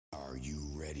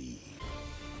ready.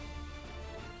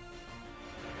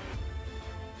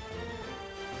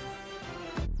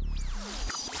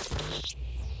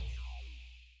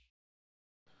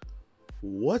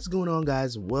 What's going on,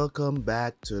 guys? Welcome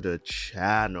back to the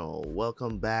channel.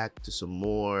 Welcome back to some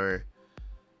more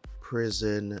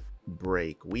Prison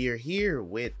Break. We are here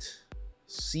with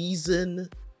season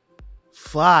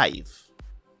 5.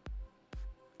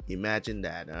 Imagine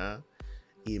that, huh?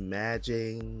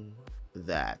 Imagine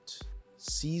that.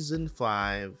 Season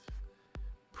 5,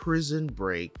 Prison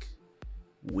Break.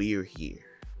 We're here.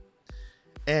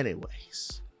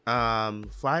 Anyways,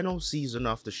 final season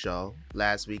of the show.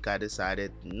 Last week I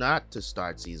decided not to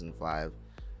start season 5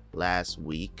 last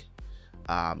week,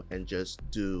 and just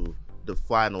do the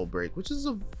final break, which is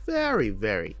a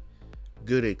very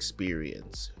good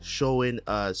experience, showing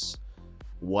us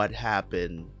what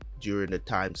happened during the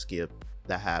time skip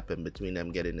that happened between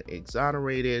them getting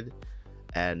exonerated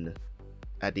and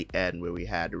at the end where we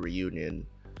had the reunion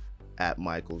at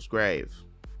Michael's grave.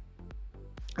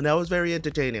 And that was very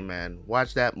entertaining, man.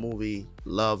 Watched that movie,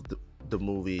 loved the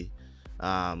movie.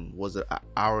 Was an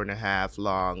hour and a half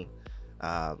long,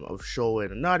 of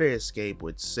showing another escape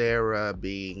with Sarah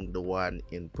being the one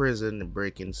in prison and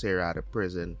breaking Sarah out of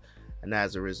prison. And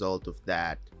as a result of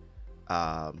that,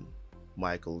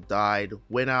 Michael died,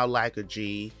 went out like a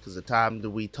G, because the time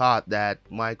that we thought that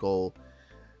Michael,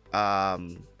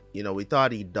 we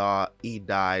thought he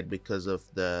died because of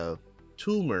the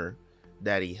tumor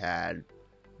that he had.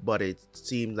 But it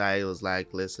seemed like it was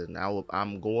like, listen,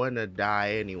 I'm going to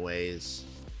die anyways.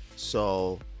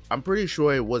 So I'm pretty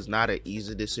sure it was not an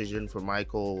easy decision for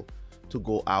Michael to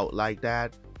go out like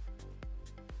that,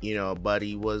 but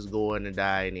he was going to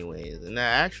die anyways. And I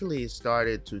actually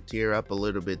started to tear up a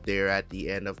little bit there at the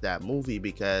end of that movie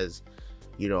because,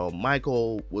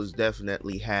 Michael was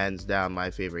definitely hands down my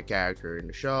favorite character in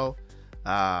the show.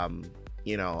 The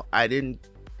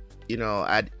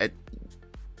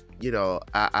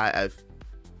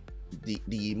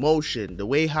emotion, the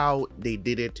way how they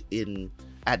did it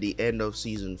at the end of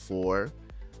season 4,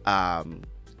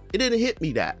 it didn't hit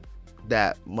me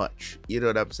that much, you know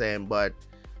what I'm saying? But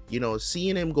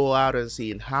seeing him go out and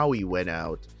seeing how he went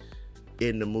out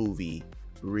in the movie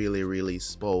really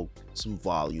spoke some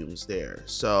volumes there.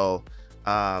 So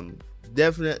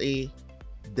definitely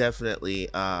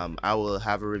I will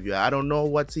have a review. I don't know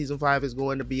what season 5 is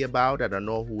going to be about. I don't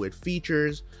know who it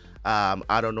features.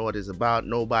 I don't know what it's about.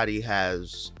 Nobody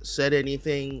has said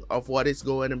anything of what it's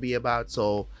going to be about,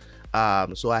 so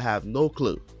I have no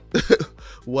clue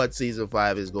what season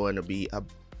 5 is going to be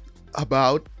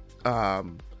about,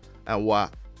 and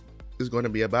what it's going to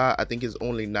be about. I think it's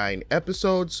only 9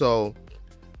 episodes, so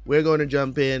we're going to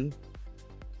jump in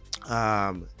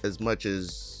as much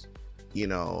as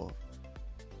of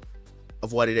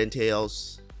what it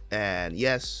entails. And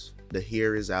yes, the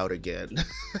hair is out again.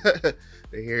 The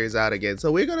hair is out again.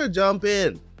 So we're gonna jump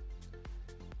into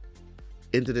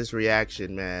this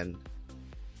reaction, man.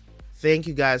 Thank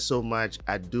you guys so much.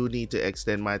 I do need to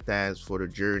extend my thanks for the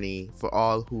journey, for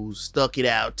all who stuck it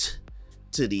out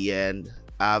to the end.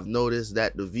 I've noticed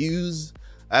that the views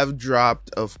have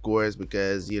dropped, of course,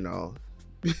 because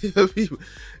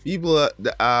people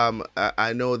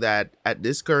I know that at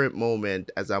this current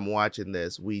moment, as I'm watching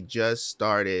this, we just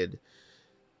started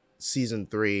season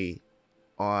 3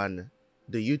 on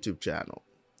the YouTube channel,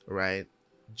 right?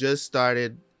 Just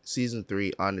started season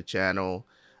 3 on the channel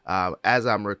as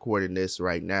I'm recording this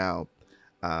right now,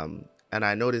 and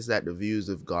I noticed that the views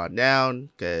have gone down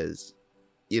because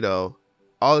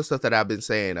all the stuff that I've been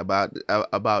saying about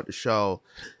the show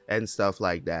and stuff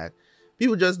like that.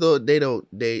 People just don't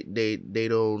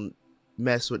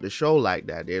mess with the show like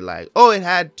that. They're like, oh, it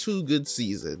had 2 good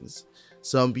seasons.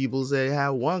 Some people say it had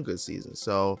 1 good season.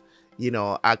 So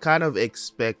I kind of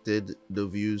expected the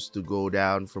views to go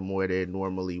down from where they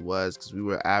normally was, because we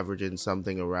were averaging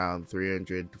something around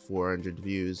 300 to 400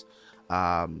 views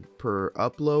per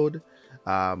upload,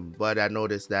 but I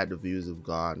noticed that the views have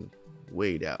gone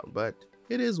way down. But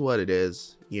it is what it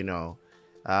is.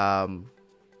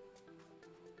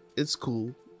 It's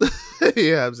cool.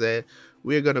 You know what I'm saying?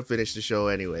 We're gonna finish the show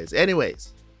anyways.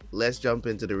 Let's jump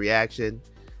into the reaction.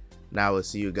 Now we'll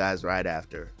see you guys right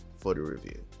after for the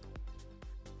review.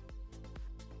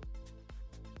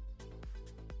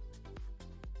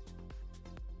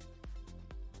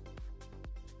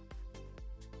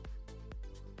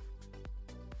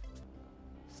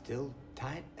 Still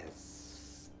tight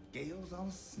as scales on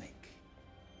a snake.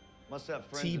 Must have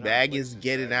friends in high T-Bag is places,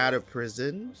 getting man. out of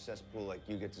prison. A cesspool like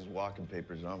you gets his walking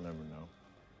papers, I'll never know.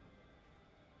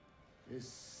 This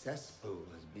cesspool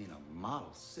has been a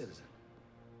model citizen.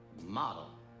 Model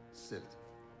citizen.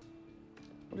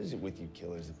 What is it with you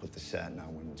killers that put the satin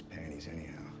on women's panties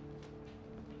anyhow?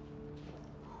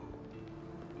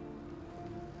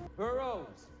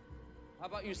 Burroughs, how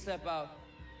about you step out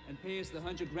and pay us the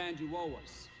 $100 grand you owe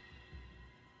us?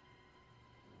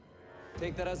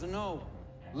 Take that as a no.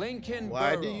 Lincoln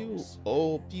Why Burroughs do you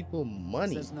owe people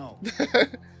money? says no.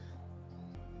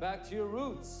 Back to your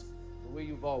roots, the way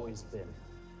you've always been.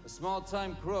 A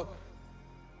small-time crook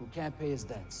who can't pay his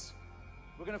debts.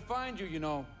 We're gonna find you, you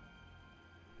know,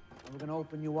 and we're gonna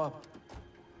open you up.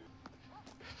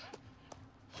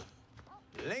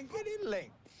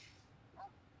 Linkety-link.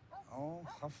 Oh,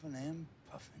 huffing and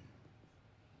puffing.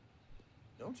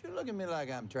 Don't you look at me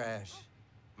like I'm trash.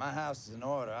 My house is in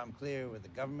order. I'm clear with the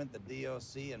government, the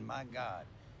DOC, and my God.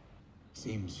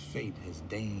 Seems fate has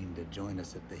deigned to join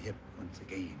us at the hip once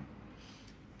again,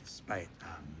 despite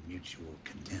our mutual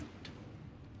contempt.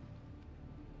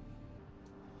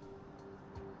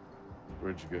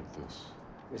 Where'd you get this?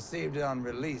 Received it on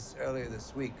release earlier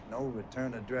this week. No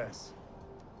return address.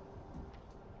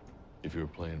 If you were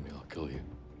playing me, I'll kill you.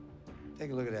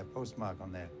 Take a look at that postmark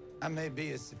on there. I may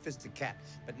be a sophisticat,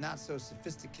 but not so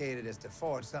sophisticated as to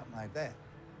forge something like that.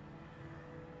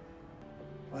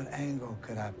 What angle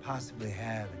could I possibly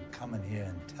have in coming here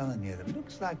and telling you that it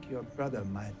looks like your brother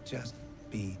might just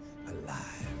be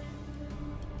alive?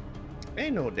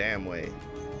 Ain't no damn way.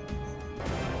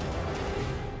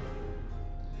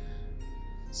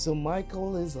 So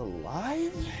Michael is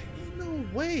alive? Ain't no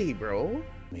way, bro.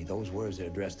 Those words are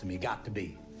addressed to me. Got to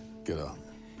be. Get up.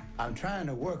 I'm trying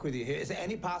to work with you here. Is there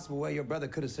any possible way your brother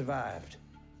could have survived?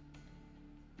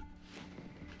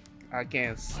 I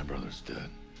can't. My brother's dead.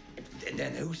 And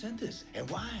then who sent this? And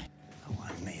why? No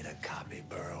one made a copy,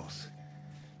 Burroughs.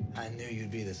 I knew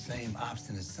you'd be the same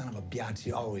obstinate son of a biatch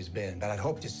you always been, but I'd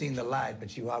hoped you'd seen the light,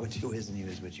 but you are what you is and you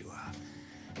is what you are.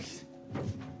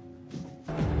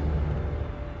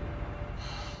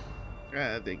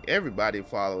 I think everybody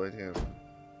following him.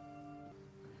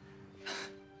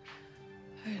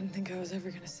 I didn't think I was ever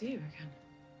gonna see you again.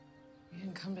 You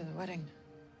didn't come to the wedding.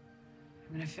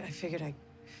 I mean, I figured I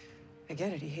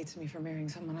get it. He hates me for marrying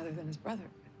someone other than his brother.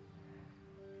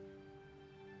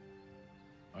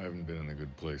 I haven't been in a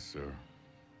good place, sir.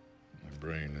 My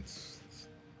brain, it's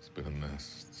been a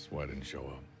mess. That's why I didn't show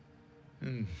up.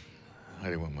 And I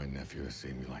didn't want my nephew to see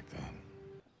me like that.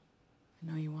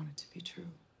 I know you want it to be true.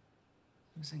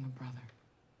 Losing a brother.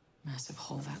 Massive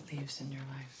hole that leaves in your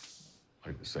life.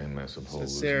 Like the same massive hole. So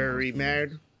Sarah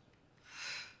remarried.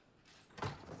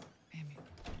 Maybe.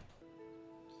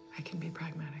 I can be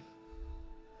pragmatic.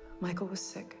 Michael was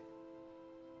sick.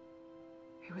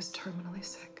 He was terminally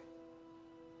sick.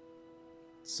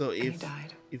 So And he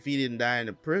died. if he didn't die in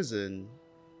a prison,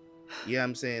 yeah,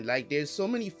 I'm saying, like, there's so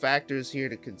many factors here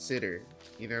to consider.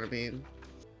 You know what I mean?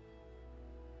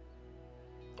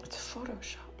 It's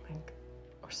Photoshop, Link,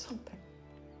 or something.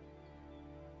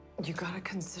 You gotta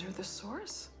consider the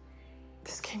source.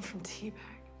 This came from Teabag.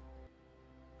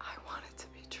 I want it to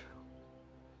be true.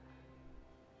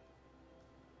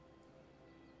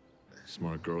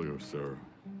 Smart girl, you're Sarah.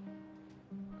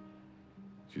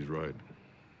 She's right.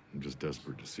 I'm just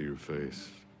desperate to see her face.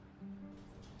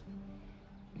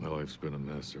 My life's been a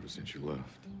mess ever since you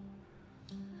left.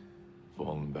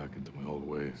 Falling back into my old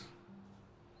ways.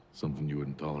 Something you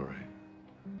wouldn't tolerate.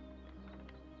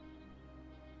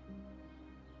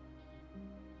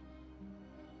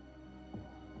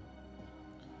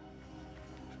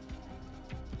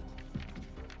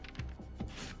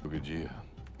 Ogygia.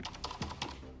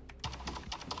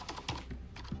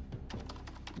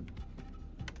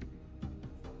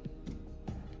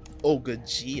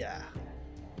 Ogygia.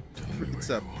 It's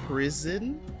a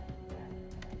prison?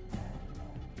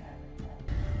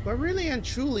 But really and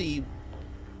truly,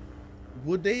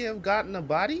 would they have gotten a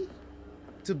body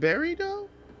to bury though?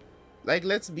 Like,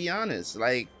 let's be honest.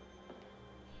 Like,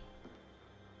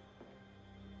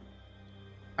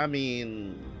 I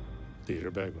mean, Theater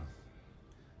Bagman.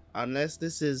 unless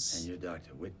this And is you're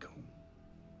Dr. Whitcomb.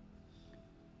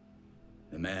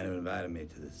 The man who invited me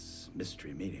to this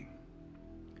mystery meeting.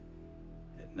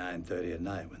 At 9:30 at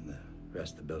night when the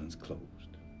rest of the building's closed.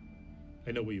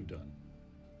 I know what you've done.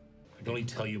 I can only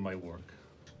tell you my work.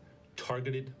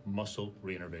 Targeted muscle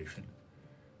reinnervation.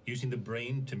 Using the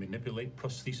brain to manipulate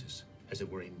prosthesis as it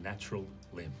were a natural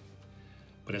limb.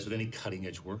 But as with any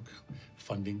cutting-edge work,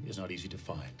 funding is not easy to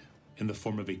find. In the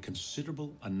form of a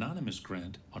considerable anonymous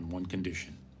grant on one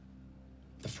condition.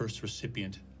 The first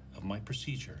recipient of my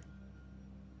procedure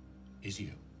is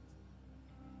you.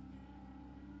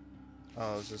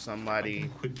 oh, so I somebody. can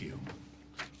equip you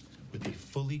with a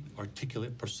fully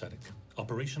articulate prosthetic,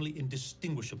 operationally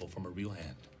indistinguishable from a real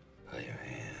hand. By your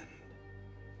hand.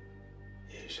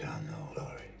 shall know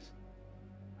glories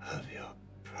of your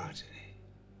progeny.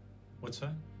 What's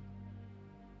that?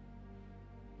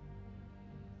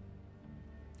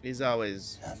 He's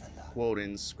always Nothing, Doc.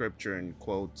 quoting scripture and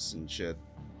quotes and shit.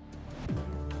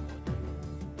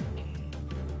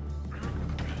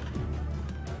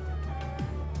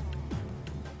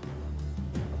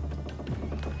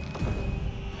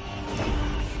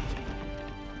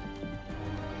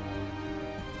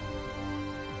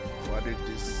 What did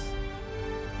this?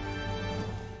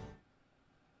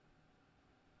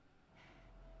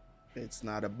 It's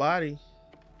not a body.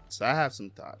 So I have some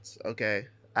thoughts. Okay,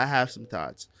 I have some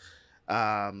thoughts.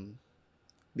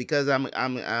 Because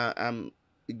I'm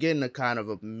getting a kind of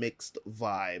a mixed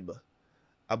vibe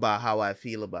about how I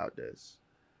feel about this.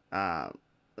 Right.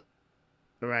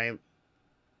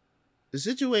 The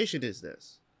situation is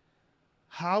this: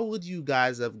 how would you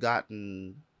guys have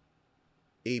gotten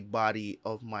a body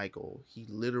of Michael? He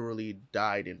literally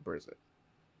died in prison.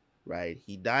 Right?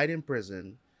 He died in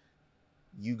prison.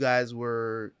 You guys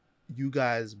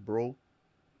broke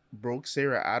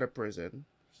Sarah out of prison.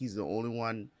 He's the only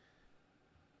one.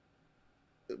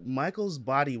 Michael's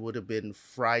body would have been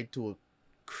fried to a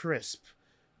crisp,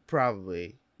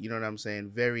 probably. You know what I'm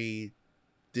saying? Very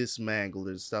dismantled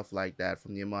and stuff like that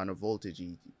from the amount of voltage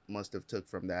he must have took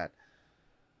from that.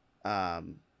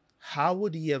 How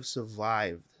would he have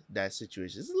survived that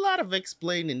situation? There's a lot of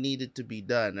explaining needed to be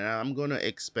done, and I'm gonna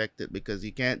expect it, because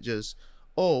you can't just,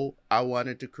 oh, I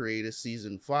wanted to create a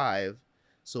season 5,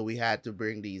 so we had to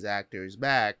bring these actors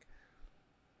back.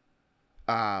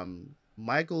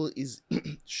 Michael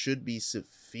should be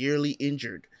severely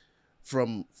injured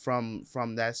from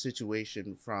that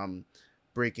situation, from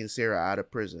breaking Sarah out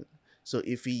of prison. So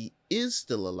if he is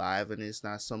still alive and it's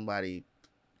not somebody,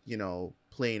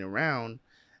 playing around,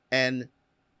 and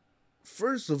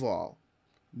first of all,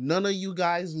 none of you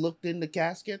guys looked in the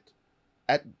casket.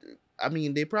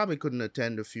 They probably couldn't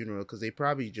attend the funeral because they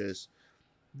probably just.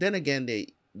 Then again,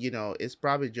 it's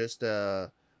probably just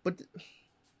but.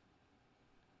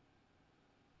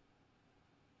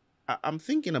 I'm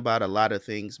thinking about a lot of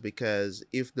things, because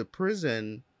if the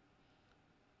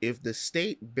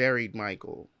state buried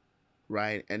Michael,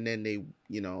 right, and then they,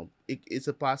 it's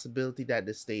a possibility that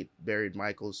the state buried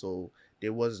Michael, so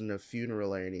there wasn't a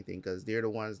funeral or anything, because they're the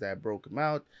ones that broke him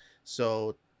out,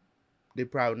 so they're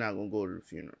probably not gonna go to the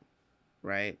funeral,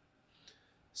 right?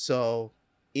 So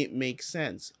it makes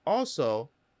sense. Also,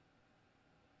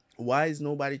 why is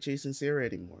nobody chasing Sarah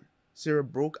anymore? Sarah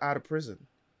broke out of prison.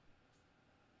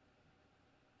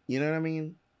 You know what I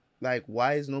mean? Like,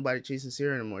 why is nobody chasing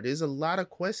Sarah anymore? There's a lot of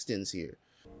questions here.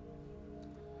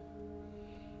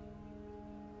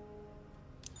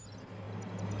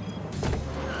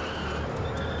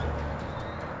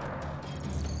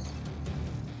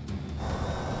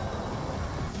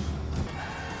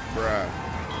 Bruh.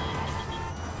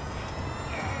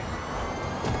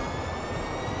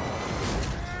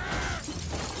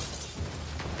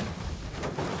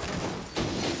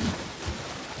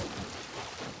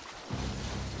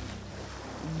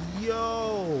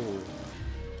 Yo,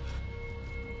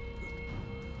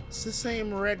 it's the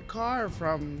same red car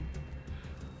from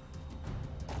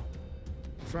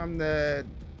the,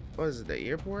 what is it, the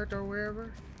airport or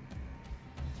wherever?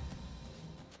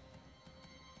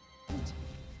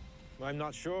 I'm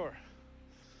not sure.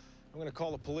 I'm gonna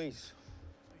call the police.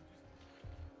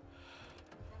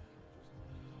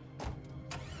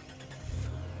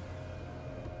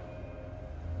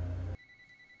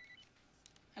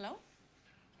 Hello?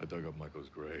 I dug up Michael's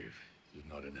grave. He's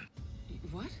not in it.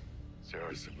 What?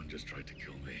 Sarah, someone just tried to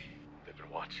kill me. They've been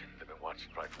watching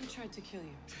right from Who tried to kill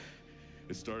you?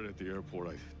 It started at the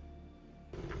airport.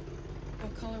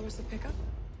 What color was the pickup?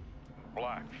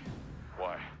 Black.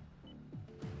 Why?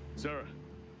 Sarah.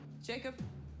 Jacob?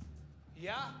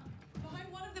 Yeah?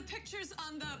 Behind one of the pictures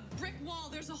on the brick wall,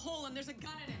 there's a hole and there's a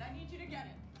gun in it. I need you to get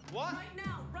it. What?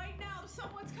 Right now,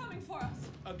 someone's coming for us.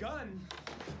 A gun?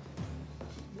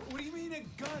 What do you mean a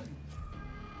gun?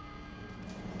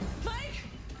 Mike!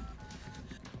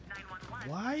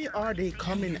 Why are they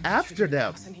coming after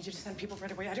them? I need you to send people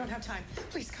right away. I don't have time.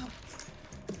 Please come.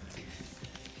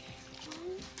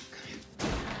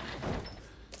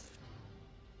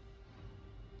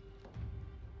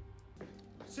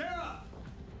 Sarah!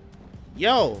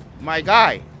 Yo, my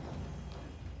guy.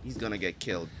 He's gonna get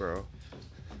killed, bro.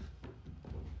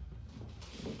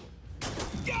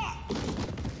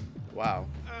 Wow.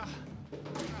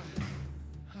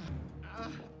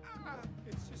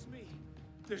 It's just me.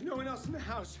 There's no one else in the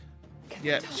house.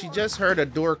 Yeah, she just heard a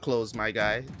door close, my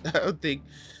guy. I don't think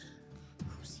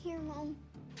Who's here, Mom?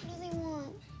 What do they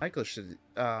want? Michael should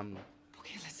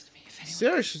Okay, listen to me. If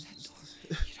Sarah,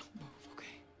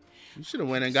 you should have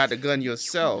went and got the gun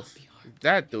yourself.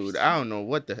 That dude, I don't know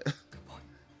what the.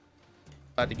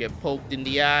 About to get poked in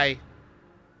the eye.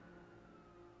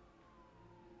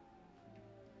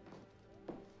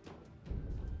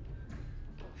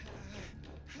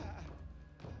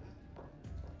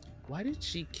 Why did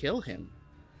she kill him?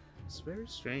 It's very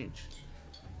strange.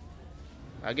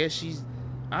 I guess she's...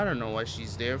 I don't know what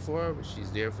she's there for, but she's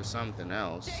there for something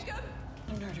else. Jacob!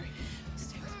 No, Murder.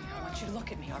 Stay with me. I want you to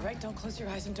look at me, all right? Don't close your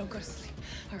eyes and don't go to sleep.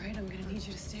 All right? I'm gonna need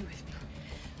you to stay with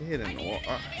me. Hit an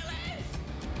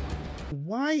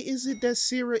Why is it that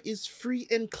Sarah is free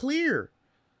and clear?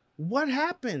 What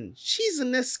happened? She's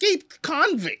an escaped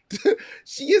convict.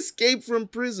 She escaped from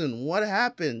prison. What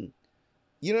happened?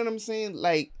 You know what I'm saying?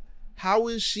 Like, how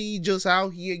is she just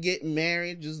out here getting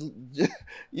married? Just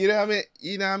you know what I mean?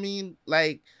 You know what I mean?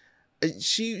 Like,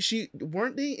 she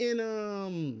weren't they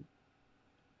in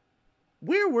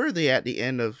where were they at the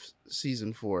end of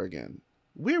season 4 again?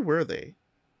 Where were they?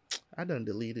 I done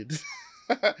deleted.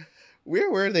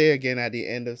 Where were they again at the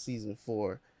end of season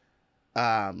 4?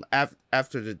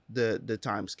 After the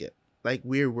time skip. Like,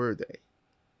 where were they?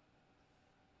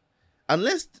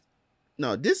 Unless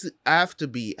no, this have to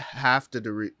be after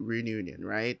the reunion,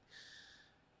 right?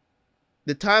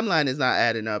 The timeline is not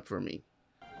adding up for me.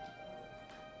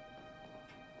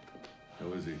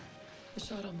 How is he? The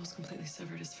shot almost completely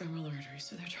severed his femoral artery,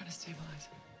 so they're trying to stabilize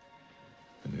him.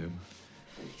 And him?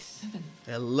 He's 7.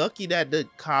 They're lucky that the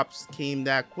cops came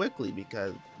that quickly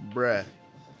because, bruh.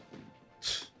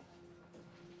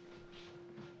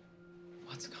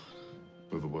 What's going on?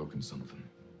 We've awoken something.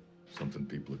 Something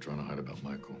people are trying to hide about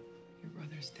Michael. Your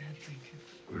brother's dead, Lincoln.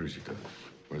 Where is he dead?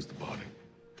 Where's the body?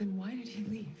 Then why did he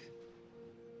leave?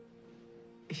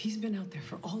 If he's been out there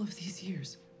for all of these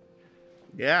years,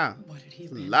 Yeah. why did he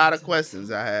A leave? lot of questions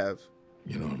I have.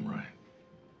 You know I'm right.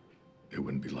 It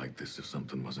wouldn't be like this if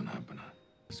something wasn't happening.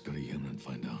 Let's go to Yemen and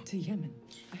find out. To Yemen.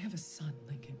 I have a son,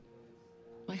 Lincoln.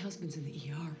 My husband's in the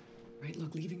ER, right?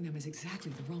 Look, leaving them is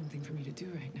exactly the wrong thing for me to do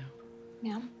right now.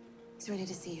 Ma'am, he's ready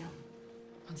to see you.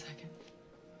 1 second.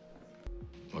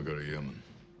 I'll go to Yemen.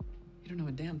 You don't know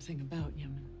a damn thing about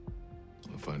Yemen.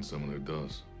 I'll find someone who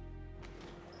does.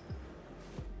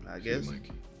 I See you, guess.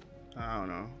 Mikey. I don't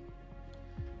know.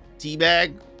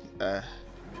 Teabag?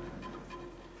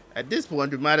 At this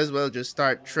point, we might as well just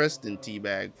start trusting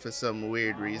Teabag for some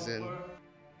weird reason.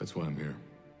 That's why I'm here.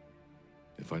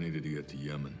 If I needed to get to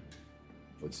Yemen,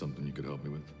 what's something you could help me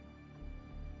with?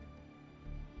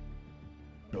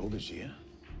 Ogygia?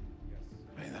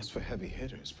 I mean, that's for heavy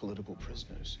hitters, political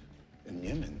prisoners. In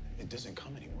Yemen, it doesn't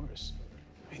come any worse.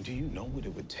 I mean, do you know what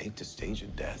it would take to stage a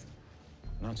death?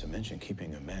 Not to mention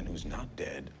keeping a man who's not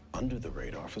dead under the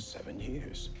radar for 7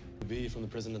 years. B from the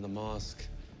prison to the mosque.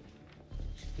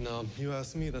 No, you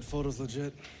asked me, that photo's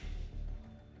legit.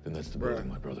 Then that's the building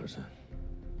my brother's in.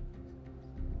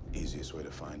 Easiest way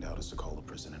to find out is to call the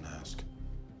prison and ask.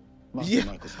 Yeah.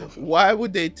 Michael Schofield. Why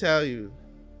would they tell you?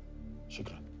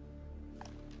 Shukran.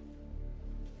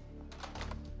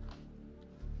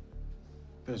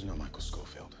 There's no Michael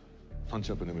Schofield. Punch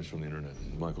up an image from the internet.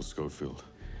 Michael Schofield.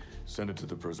 Send it to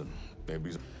the prison.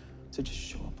 Maybe he's... To just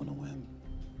show up on a whim.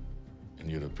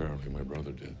 And yet apparently my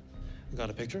brother did. Got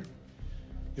a picture?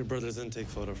 Your brother's intake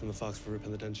photo from the Foxford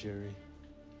Penitentiary.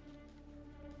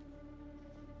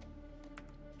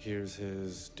 Here's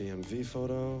his DMV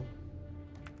photo.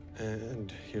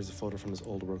 And here's a photo from his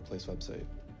old workplace website.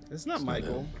 It's not It's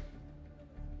Michael.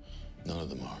 None of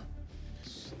them are.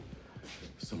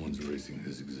 Someone's erasing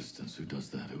his existence. Who does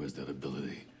that? Who has that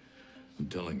ability? I'm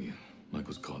telling you,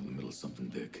 Michael's caught in the middle of something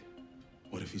big.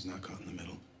 What if he's not caught in the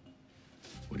middle?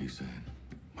 What are you saying?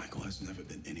 Michael has never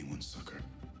been anyone's sucker.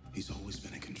 He's always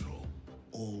been in control.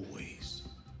 Always.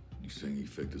 You saying he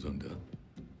faked his own death?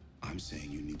 I'm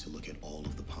saying you need to look at all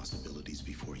of the possibilities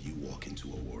before you walk into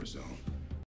a war zone.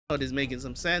 It is making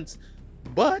some sense,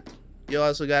 but you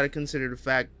also got to consider the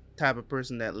fact type of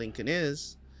person that Lincoln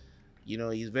is. You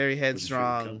know, he's very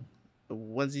headstrong.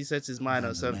 Once he sets his mind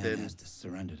on something, man has to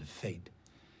surrender to fate.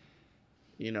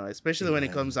 you know, especially when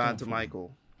it comes on to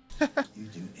Michael. You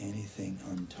do anything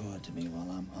untoward to me while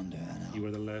I'm under an You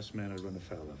are the last man I'd run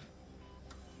afoul of.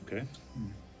 Okay?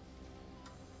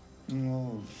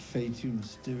 Oh, fate, you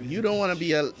mysterious. You don't want to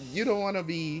be a. You don't want to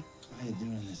be. Why are you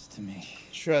doing this to me?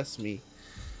 Trust me.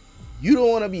 You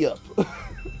don't want to be up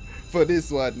for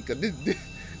this one because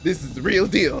this is the real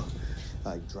deal.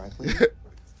 Like dry cleaning?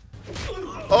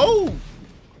 Oh,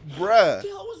 bruh. What the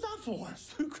hell was that for?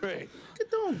 Great.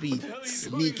 Don't be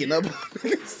sneaking up. Damn.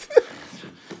 What's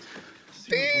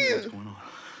going on?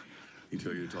 He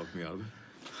tell you to talk me out of it?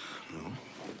 No.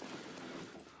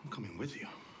 I'm coming with you.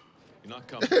 You're not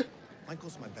coming.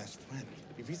 Michael's my best friend.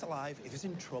 If he's alive, if he's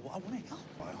in trouble, I want to help.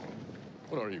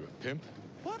 What are you, a pimp?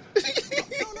 What?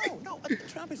 No. A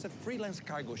tramp is a freelance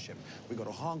cargo ship. We go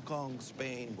to Hong Kong,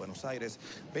 Spain, Buenos Aires,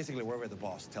 basically wherever the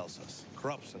boss tells us.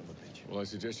 Corrupt son of a bitch. Well, I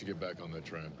suggest you get back on that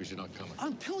tramp because you're not coming.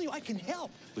 I'm telling you, I can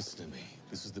help. Listen to me.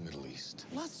 This is the Middle East.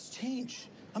 Lots change.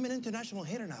 I'm an international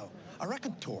hitter now. A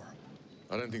raconteur.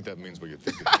 I don't think that means what you're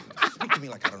thinking. Speak to me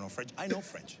like I don't know French. I know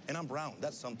French, and I'm brown.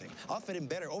 That's something. I'll fit in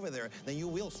better over there than you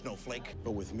will, snowflake.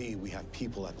 But with me, we have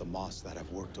people at the mosque that have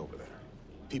worked over there.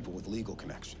 People with legal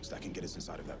connections that can get us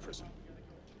inside of that prison.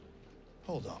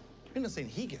 Hold up. You're not saying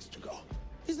he gets to go.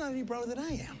 He's not any brother than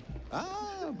I am.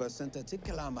 Ah, but synthetic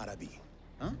kalam Arabi.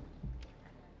 Huh?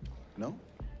 No?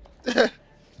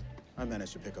 I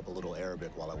managed to pick up a little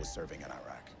Arabic while I was serving in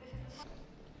Iraq.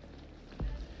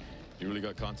 You really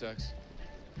got contacts?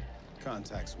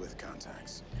 Contacts with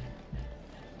contacts.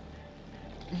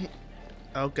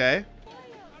 Okay.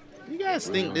 You guys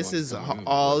think this is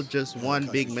all just one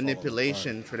big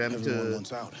manipulation for them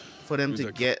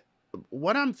to get?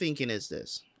 What I'm thinking is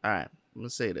this. All right, I'm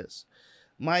gonna say this.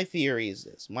 My theory is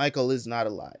this: Michael is not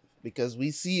alive because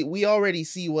we already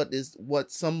see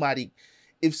what somebody,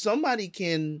 if somebody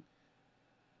can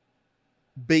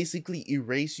basically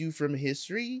erase you from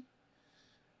history,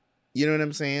 you know what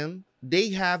I'm saying? They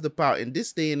have the power in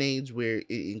this day and age where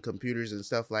in computers and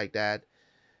stuff like that.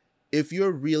 If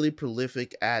you're really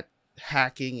prolific at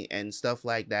hacking and stuff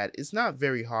like that, it's not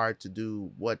very hard to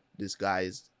do what this guy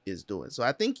is doing. So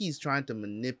I think he's trying to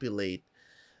manipulate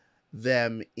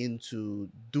them into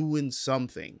doing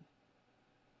something.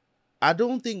 I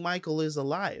don't think Michael is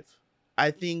alive. I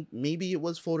think maybe it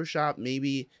was Photoshop.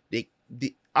 Maybe they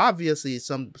obviously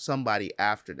somebody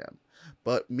after them,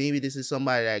 but maybe this is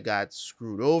somebody that got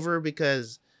screwed over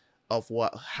because of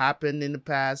what happened in the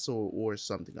past or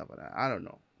something of that. I don't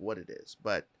know what it is,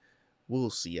 but we'll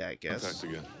see, I guess. Contact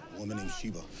again. A woman named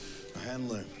Sheba, a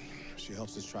handler. She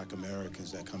helps us track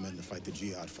Americans that come in to fight the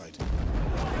jihad fight.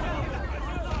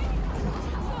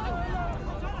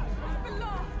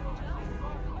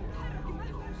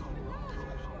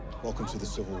 Welcome to the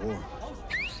Civil War.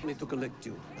 Me to collect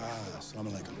you. Ah,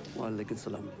 assalamu alaikum. Wa alaikum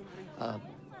salam.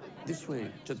 This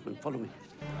way, gentlemen, follow me.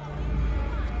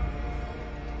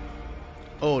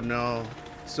 Oh no,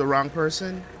 it's the wrong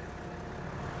person.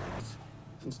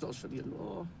 Install Sharia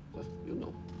law, but you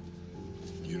know.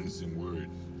 You don't seem worried.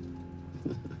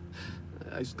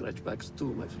 I scratch backs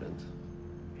too, my friend.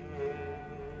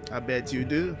 I bet you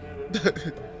do.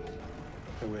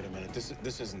 Hey, wait a minute.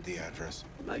 This isn't the address.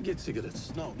 I get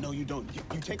cigarettes. No, you don't.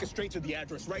 You take us straight to the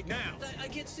address right now. I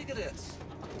get cigarettes.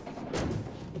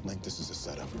 Link, this is a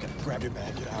setup. Grab your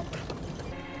bag, get out.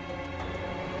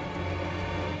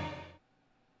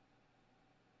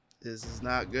 This is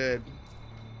not good.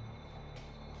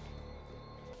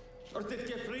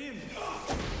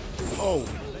 Oh.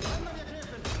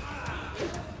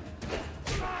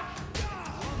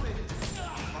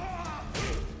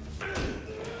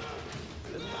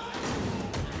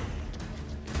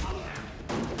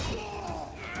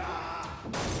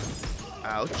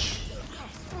 Ouch.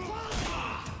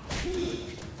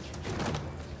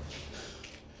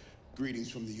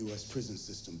 Greetings from the U.S. prison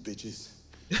system, bitches.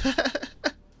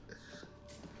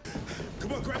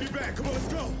 Come on, grab your bag. Come on, let's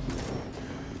go.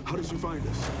 How did you find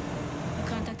us? You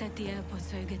contacted the airport,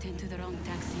 so you get into the wrong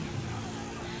taxi.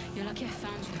 You're lucky I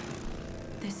found you.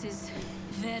 This is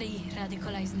very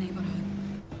radicalized neighborhood.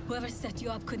 Whoever set you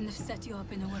up couldn't have set you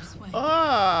up in a worse way.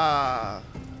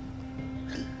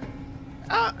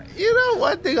 You know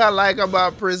one thing I like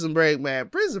about Prison Break, man?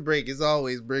 Prison Break is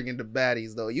always bringing the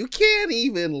baddies, though. You can't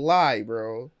even lie,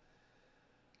 bro.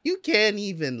 You can't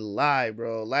even lie,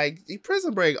 bro. Like,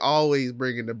 Prison Break always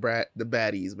bringing the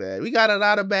baddies, man. We got a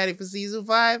lot of baddie for season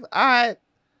 5. All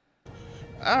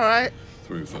right.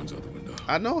 Throw your phones out the window.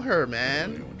 I know her,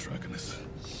 man. Anyone tracking us?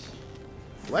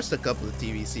 Watched a couple of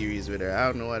TV series with her. I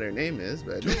don't know what her name is,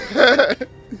 but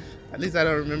at least I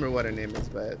don't remember what her name is,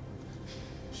 but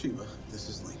Sheba, this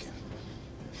is Lincoln.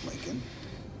 Lincoln.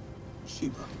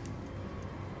 Sheba.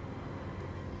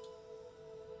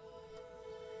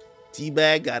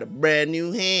 T-Bag got a brand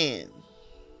new hand.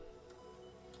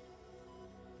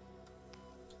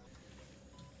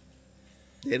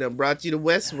 They done brought you to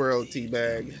Westworld,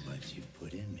 T-Bag. What you've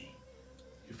put in me.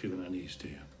 You're feeling unease, do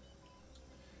you?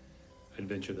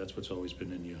 Adventure, that's what's always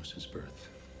been in you since birth.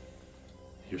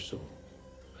 Your soul.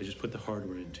 I just put the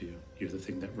hardware into you. You're the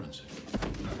thing that runs it.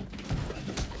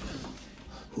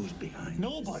 Who's behind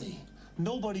Nobody. this?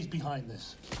 Nobody's behind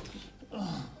this.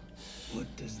 What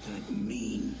does that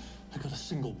mean? I got a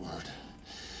single word.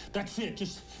 That's it.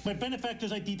 Just my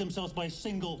benefactors ID themselves by a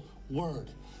single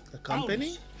word. The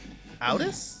company?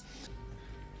 Aldous?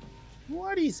 Who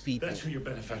are these people? That's who your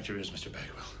benefactor is, Mr.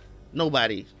 Bagwell.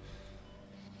 Nobody.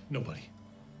 Nobody.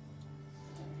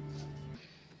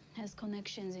 Has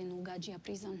connections in Ogygia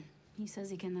prison. He says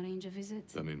he can arrange a visit.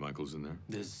 Does that mean Michael's in there?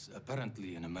 There's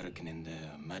apparently an American in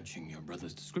there matching your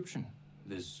brother's description.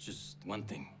 There's just one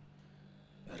thing.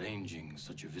 Arranging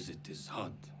such a visit is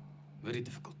hard. Very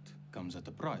difficult. Comes at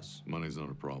a price. Money's not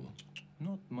a problem.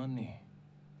 Not money.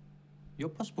 Your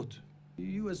passport.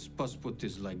 U.S. passport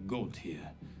is like gold here.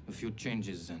 A few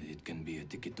changes and it can be a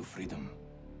ticket to freedom.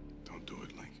 Don't do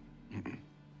it, Link.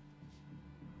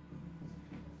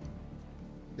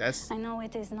 That's. I know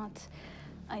it is not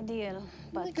ideal,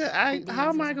 but Nigga, how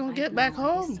am I gonna get back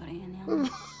home?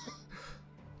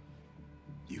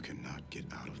 You cannot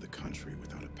get out of the country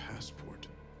without a passport.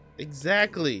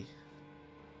 Exactly.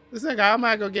 It's like, how am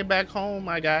I gonna get back home,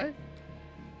 my guy?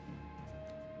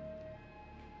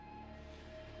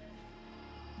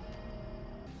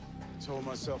 I told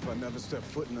myself I'd never step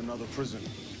foot in another prison.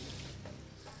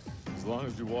 As long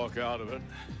as you walk out of it.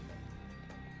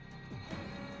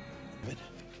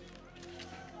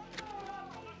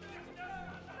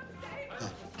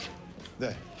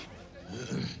 There.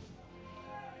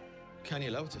 Can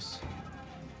you Lotus?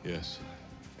 Yes.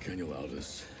 Can you allow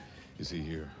this? Is he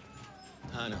here?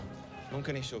 هانا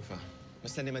ممكن يشوفها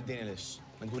مستني مديني ليش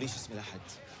ما تقوليش اسمي لحد.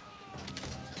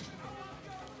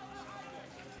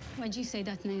 Why'd you say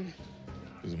that name?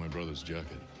 This is my brother's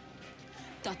jacket.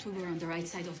 Thought we were on the right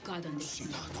side of God on this.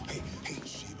 Sheba, no, hey,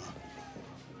 Sheba.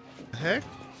 Heck?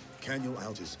 Daniel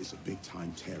Algis is a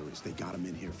big-time terrorist. They got him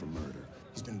in here for murder.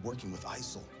 He's been working with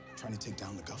ISIL, trying to take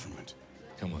down the government.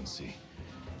 Come on, see.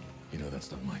 You know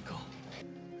that's not Michael.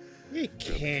 It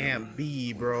can't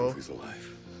be, bro. He's alive.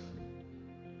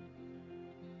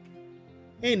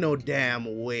 Ain't no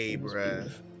damn way, bruh.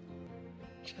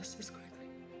 Just as quickly.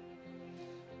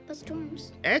 But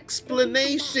storms,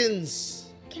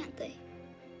 Explanations, can't they?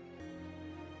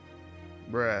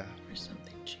 bruh. Or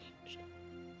something changed.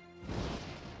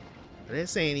 They're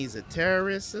saying he's a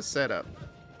terrorist. A setup.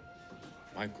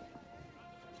 Michael.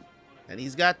 And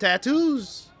he's got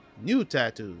tattoos. New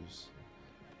tattoos.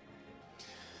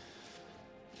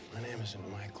 My name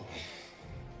isn't Michael.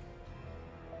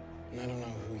 And I don't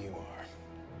know who you are.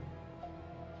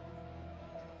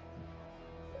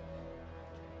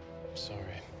 I'm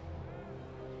sorry.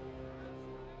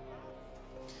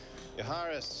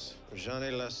 Yaharis,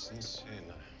 Rajane lessons in.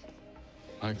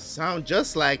 Sound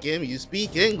just like him. You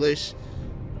speak English.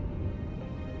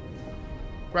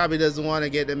 Probably doesn't want to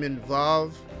get them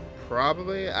involved.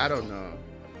 Probably. I don't know.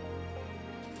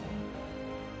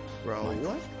 Bro,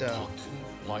 Michael, what the? talk to me.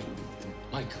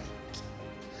 Michael.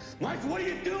 Michael, what are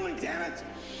you doing, damn it?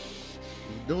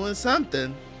 Doing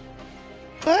something.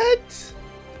 What?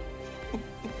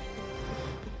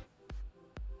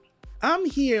 I'm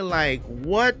here like,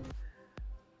 what?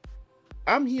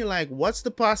 I'm here like, what's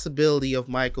the possibility of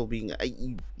Michael being,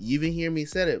 you even hear me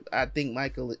said it, I think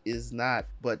Michael is not,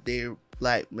 but they're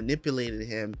like manipulating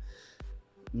them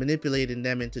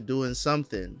into doing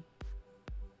something.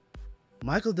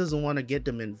 Michael doesn't want to get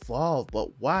them involved, but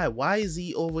why? Why is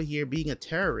he over here being a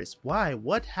terrorist? Why?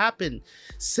 What happened?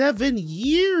 7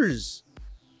 years,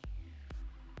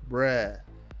 bruh.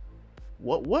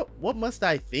 What must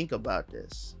I think about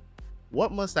this?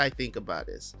 What must I think about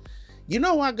this? You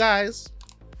know what, guys?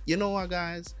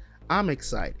 I'm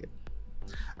excited.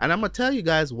 And I'm going to tell you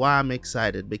guys why I'm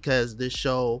excited. Because this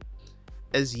show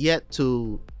has yet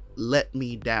to let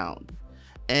me down.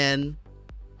 And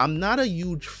I'm not a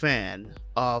huge fan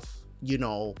of,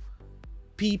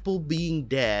 people being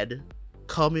dead,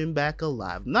 coming back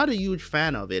alive. Not a huge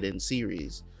fan of it in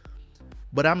series.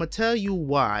 But I'm going to tell you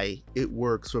why it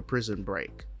works for Prison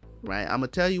Break. Right? I'm going to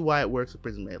tell you why it works for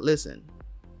Prison Break. Listen,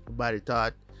 everybody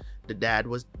thought the dad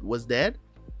was dead.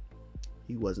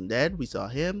 He wasn't dead. We saw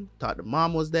him. Thought the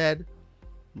mom was dead.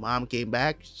 Mom came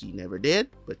back. She never did,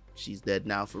 but she's dead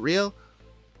now for real.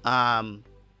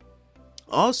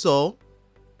 Also,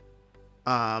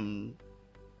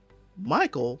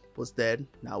 Michael was dead.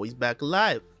 Now he's back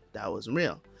alive. That wasn't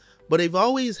real. But they've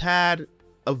always had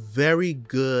a very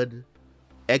good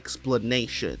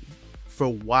explanation for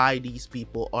why these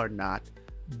people are not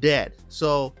dead.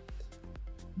 So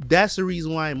that's the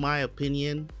reason why, in my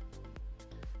opinion,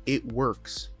 it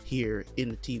works here in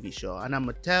the TV show. And I'm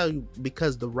gonna tell you,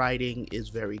 because the writing is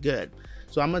very good.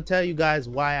 So I'm gonna tell you guys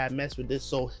why I mess with this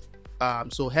so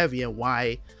heavy, and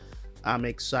why I'm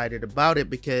excited about it.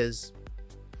 Because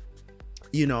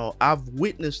I've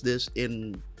witnessed this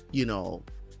in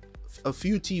a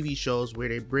few TV shows where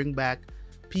they bring back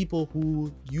people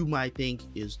who you might think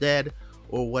is dead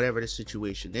or whatever the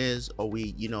situation is, or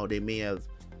they may have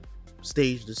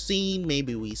staged the scene,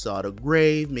 maybe we saw the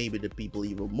grave, maybe the people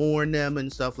even mourn them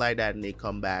and stuff like that, and they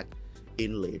come back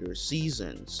in later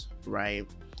seasons, right?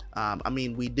 I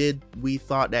mean, we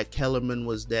thought that Kellerman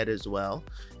was dead as well.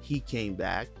 He came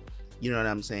back, you know what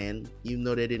I'm saying? Even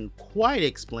though they didn't quite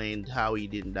explain how he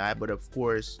didn't die, but of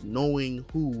course, knowing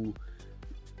who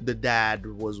the dad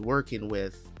was working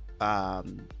with,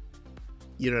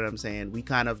 you know what I'm saying? We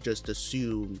kind of just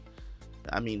assumed.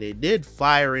 I mean, they did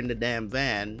fire in the damn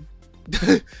van.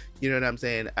 You know what I'm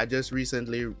saying? I just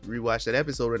recently rewatched that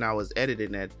episode when I was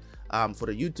editing it for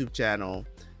the YouTube channel,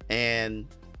 and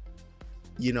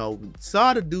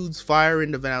saw the dudes fire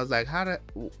in the van. I was like, how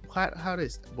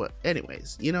does what?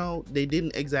 Anyways, they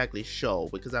didn't exactly show,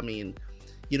 because I mean,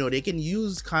 they can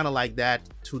use kind of like that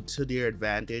to their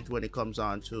advantage when it comes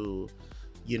on to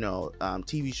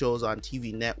TV shows on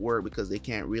TV network, because they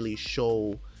can't really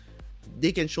show.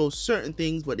 They can show certain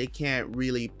things, but they can't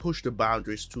really push the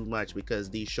boundaries too much, because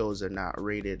these shows are not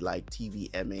rated like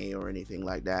TVMA or anything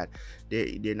like that.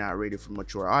 They're not rated for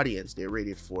mature audience. They're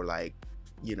rated for like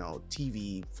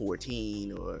TV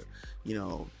 14 or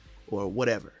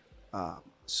whatever.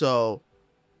 So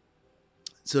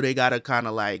they gotta kind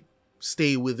of like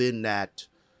stay within that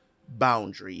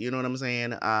boundary. You know what I'm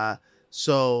saying?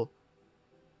 So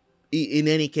in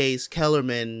any case,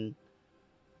 Kellerman,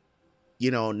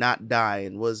 not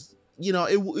dying was,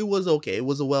 it was okay. It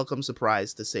was a welcome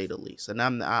surprise, to say the least, and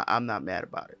I'm not mad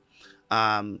about it.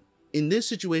 In this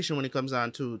situation, when it comes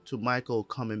down to Michael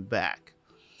coming back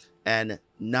and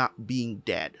not being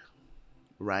dead,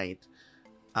 right?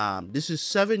 This is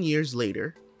 7 years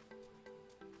later,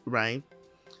 right?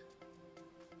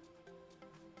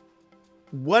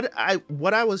 What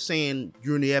I was saying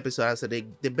during the episode, I said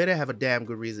they better have a damn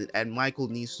good reason, and Michael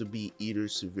needs to be either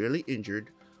severely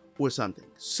injured or something.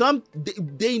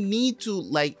 They need to,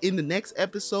 like, in the next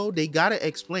episode, they gotta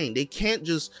explain. They can't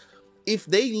just, if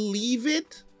they leave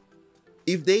it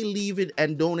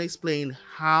and don't explain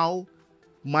how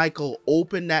Michael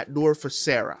opened that door for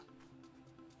Sarah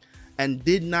and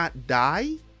did not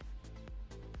die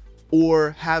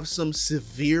or have some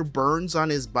severe burns on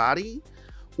his body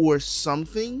or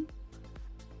something,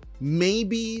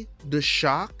 maybe the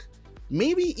shock,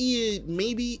 maybe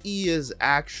he is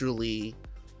actually,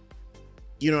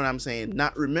 you know what I'm saying,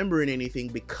 not remembering anything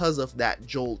because of that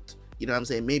jolt. You know what I'm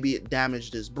saying? Maybe it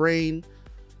damaged his brain.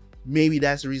 Maybe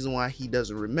that's the reason why he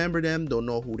doesn't remember them, don't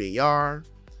know who they are.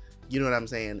 You know what I'm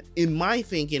saying? In my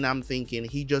thinking, I'm thinking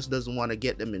he just doesn't want to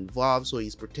get them involved, so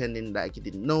he's pretending like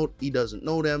he doesn't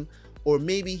know them. Or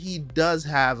maybe he does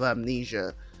have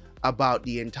amnesia about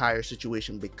the entire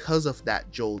situation because of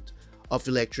that jolt of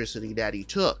electricity that he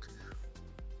took.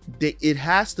 It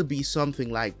has to be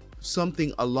something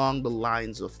along the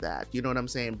lines of that. You know what I'm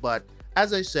saying? But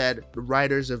as I said, the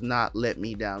writers have not let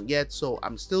me down yet, so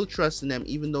I'm still trusting them,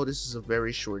 even though this is a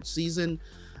very short season.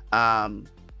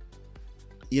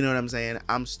 You know what I'm saying?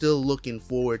 I'm still looking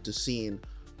forward to seeing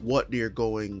how they're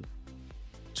going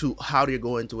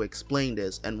to explain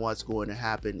this and what's going to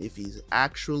happen, if he's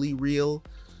actually real.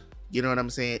 You know what I'm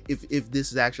saying? If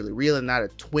this is actually real and not a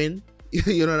twin,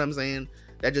 you know what I'm saying?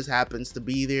 That just happens to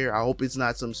be there. I hope it's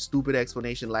not some stupid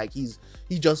explanation like he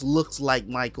just looks like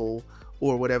Michael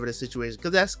or whatever the situation,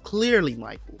 because that's clearly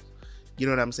Michael. You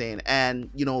know what I'm saying? And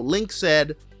Link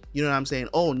said, you know what I'm saying,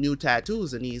 oh, new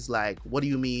tattoos, and he's like, what do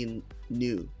you mean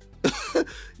new?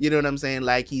 You know what I'm saying?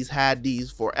 Like, he's had these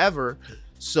forever.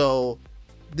 So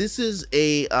this is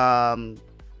it's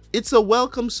a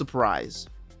welcome surprise,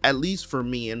 at least for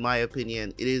me. In my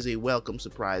opinion, it is a welcome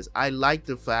surprise. I like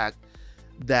the fact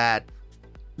that,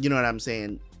 you know what I'm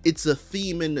saying, it's a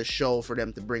theme in the show for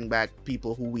them to bring back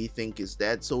people who we think is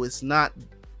dead, so it's not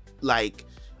like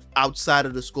outside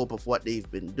of the scope of what they've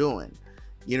been doing.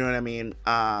 You know what I mean?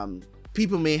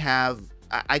 People may have,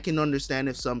 I can understand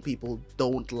if some people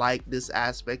don't like this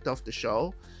aspect of the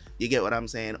show, you get what I'm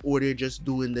saying, or they're just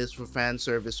doing this for fan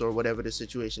service or whatever the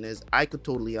situation is. I could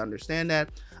totally understand that.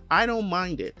 I don't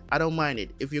mind it.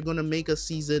 If you're gonna make a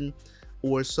season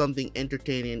or something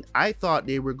entertaining, I thought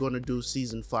they were gonna do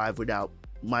season 5 without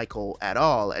Michael at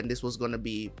all, and this was gonna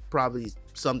be probably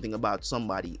something about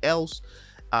somebody else.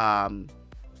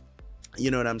 You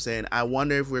know what I'm saying? I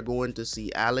wonder if we're going to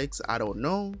see Alex. I don't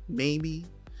know. Maybe.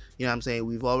 You know what I'm saying?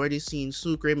 We've already seen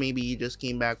Sucre. Maybe he just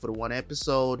came back for the one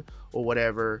episode or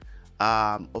whatever.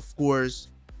 Of course,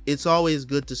 it's always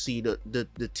good to see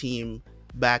the team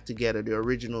back together, the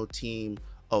original team.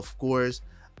 Of course,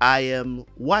 I am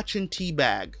watching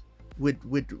Teabag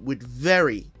with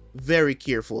very, very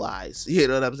careful eyes. You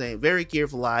know what I'm saying? Very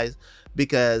careful eyes,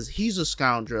 because he's a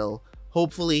scoundrel.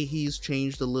 Hopefully he's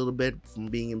changed a little bit from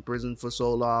being in prison for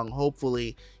so long.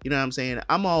 Hopefully, you know what I'm saying?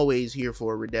 I'm always here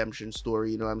for a redemption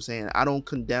story. You know what I'm saying? I don't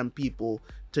condemn people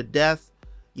to death.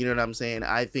 You know what I'm saying?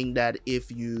 I think that if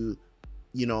you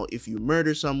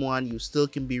murder someone, you still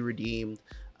can be redeemed.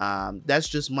 That's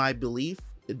just my belief.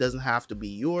 It doesn't have to be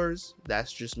yours.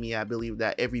 That's just me. I believe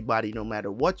that everybody, no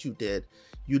matter what you did,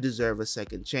 you deserve a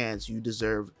second chance. You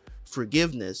deserve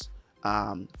forgiveness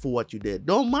for what you did.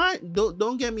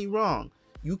 Don't get me wrong.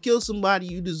 You kill somebody,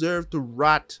 you deserve to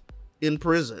rot in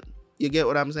prison. You get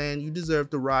what I'm saying? You deserve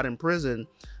to rot in prison.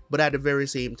 But at the very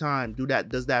same time,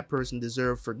 does that person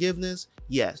deserve forgiveness?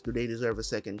 Yes. Do they deserve a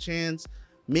second chance?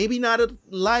 Maybe not a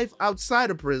life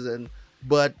outside of prison,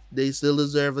 but they still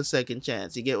deserve a second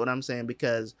chance. You get what I'm saying?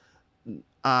 Because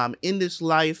in this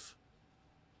life,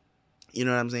 you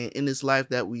know what I'm saying? In this life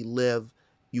that we live,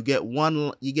 you get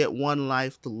one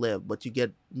life to live, but you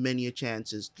get many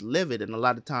chances to live it. And a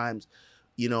lot of times,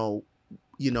 you know,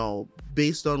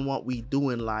 based on what we do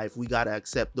in life, we got to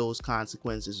accept those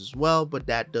consequences as well. But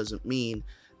that doesn't mean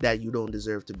that you don't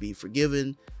deserve to be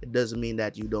forgiven. It doesn't mean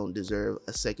that you don't deserve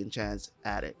a second chance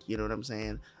at it. You know what I'm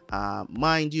saying?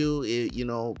 Mind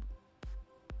you,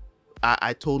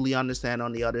 I totally understand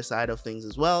on the other side of things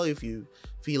as well. If you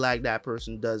feel like that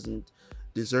person doesn't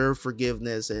deserve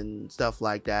forgiveness and stuff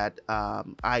like that,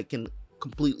 I can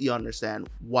completely understand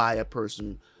why a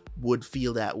person would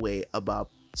feel that way about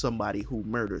somebody who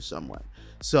murders someone.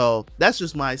 So that's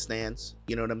just my stance.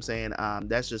 You know what I'm saying?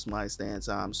 That's just my stance.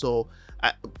 So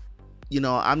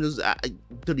I'm just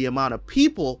to the amount of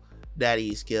people that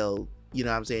he's killed, you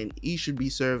know what I'm saying, he should be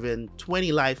serving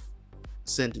 20 life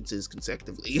sentences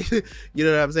consecutively. You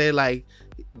know what I'm saying? Like,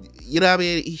 you know what I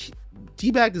mean?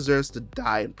 T-Bag deserves to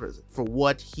die in prison for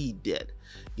what he did.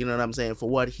 You know what I'm saying? For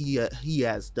what he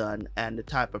has done and the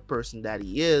type of person that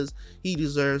he is, he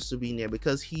deserves to be in there,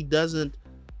 because he doesn't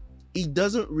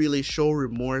really show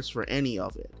remorse for any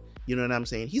of it. You know what I'm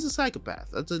saying? He's a psychopath.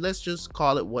 Let's just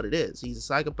call it what it is. He's a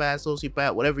psychopath,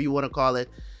 sociopath, whatever you want to call it.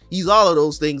 He's all of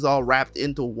those things all wrapped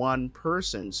into one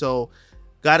person. So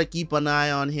got to keep an eye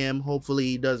on him. Hopefully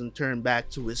he doesn't turn back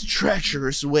to his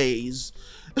treacherous ways.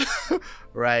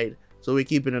 Right? So we're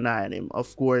keeping an eye on him,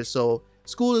 of course. So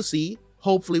it's cool to see.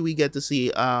 Hopefully we get to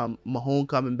see Mahone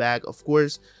coming back. Of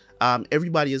course,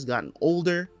 everybody has gotten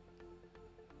older,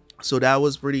 so that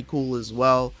was pretty cool as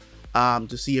well,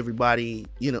 to see everybody,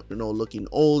 you know, looking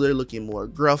older, looking more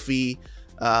gruffy.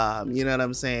 You know what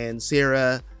I'm saying?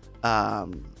 Sarah,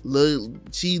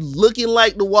 she looking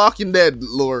like the Walking Dead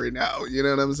Lori now. You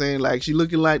know what I'm saying? Like, she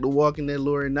looking like the Walking Dead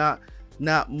Lori. Not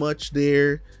much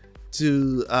there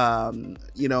to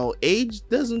age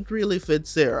doesn't really fit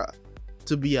Sarah,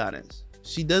 to be honest.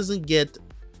 She's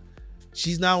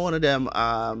not one of them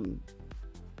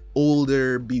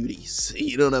older beauties.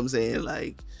 You know what I'm saying?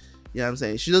 Like, you know what I'm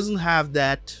saying? She doesn't have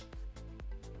that,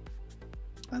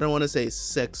 I don't want to say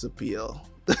sex appeal.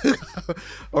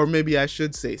 Or maybe I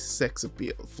should say sex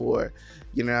appeal for,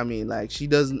 you know what I mean? Like, she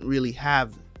doesn't really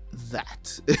have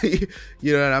that.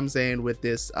 You know what I'm saying? With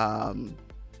this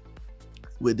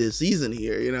season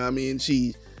here, you know what I mean?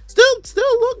 She still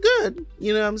look good,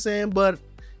 you know what I'm saying? But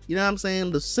you know what I'm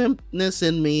saying? The simpness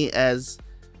in me is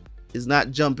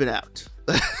not jumping out.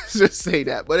 Just say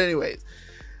that. But anyways,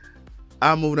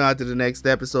 I'm moving on to the next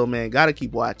episode, man. Gotta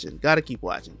keep watching.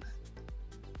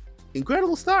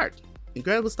 Incredible start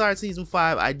season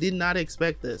 5. I did not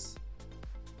expect this.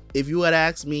 If you had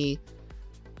asked me,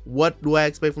 what do I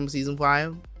expect from season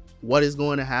 5? What is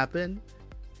going to happen?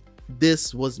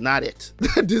 This was not it.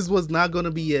 This was not going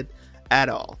to be it at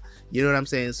all. You know what I'm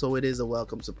saying? So it is a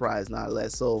welcome surprise, not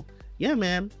less. So yeah,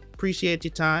 man, appreciate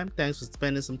your time. Thanks for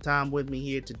spending some time with me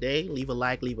here today. Leave a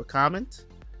like, leave a comment.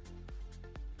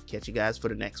 Catch you guys for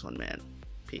the next one, man.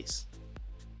 Peace.